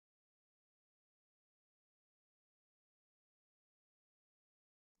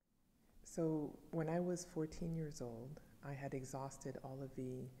So when I was 14 years old, I had exhausted all of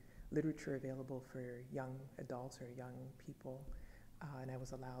the literature available for young adults or young people, and I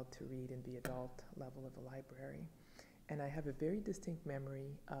was allowed to read in the adult level of the library. And I have a very distinct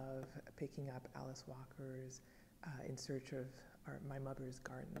memory of picking up Alice Walker's In Search of My Mother's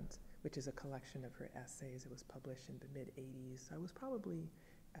Gardens, which is a collection of her essays. It was published in the mid-'80s. So I was probably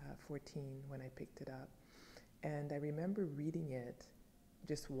 14 when I picked it up. And I remember reading it,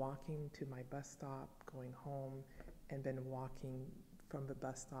 just walking to my bus stop, going home, and then walking from the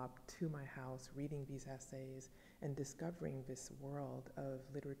bus stop to my house, reading these essays, and discovering this world of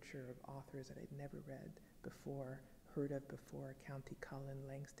literature of authors that I'd never read before, heard of before: County Cullen,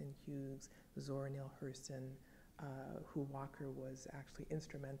 Langston Hughes, Zora Neale Hurston, who Walker was actually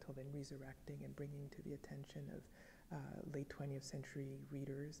instrumental in resurrecting and bringing to the attention of late 20th century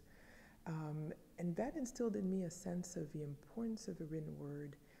readers. And that instilled in me a sense of the importance of the written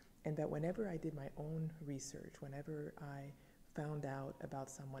word, and that whenever I did my own research, whenever I found out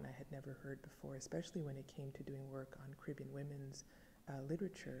about someone I had never heard before, especially when it came to doing work on Caribbean women's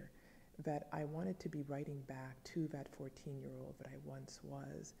literature, that I wanted to be writing back to that 14-year-old that I once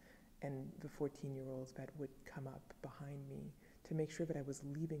was, and the 14-year-olds that would come up behind me, to make sure that I was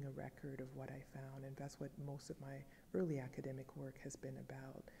leaving a record of what I found. And that's what most of my early academic work has been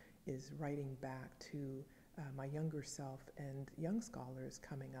about, is writing back to my younger self and young scholars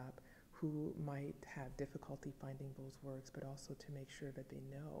coming up who might have difficulty finding those works, but also to make sure that they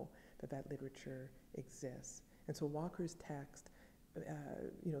know that that literature exists. And so Walker's text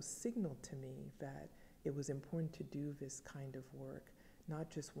signaled to me that it was important to do this kind of work,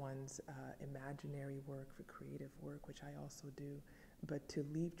 not just one's imaginary work for creative work, which I also do, but to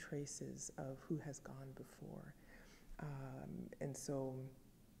leave traces of who has gone before. And so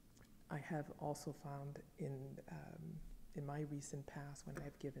I have also found in my recent past, when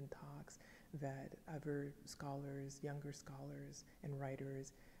I've given talks, that other scholars, younger scholars and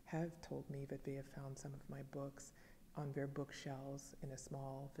writers have told me that they have found some of my books on their bookshelves in a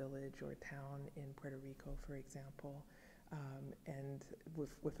small village or town in Puerto Rico, for example, and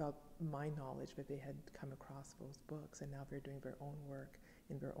without my knowledge that they had come across those books, and now they're doing their own work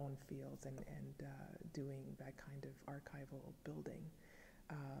in their own fields and doing that kind of archival building.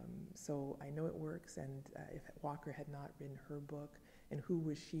 So I know it works, and if Walker had not written her book, and who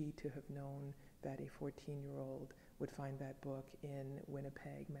was she to have known that a 14-year-old would find that book in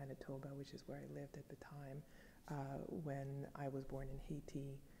Winnipeg, Manitoba, which is where I lived at the time, when I was born in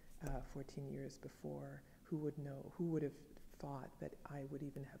Haiti 14 years before. Who would know, who would have thought that I would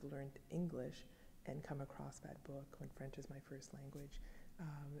even have learned English and come across that book when French is my first language,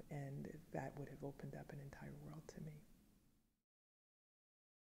 and that would have opened up an entire world to me.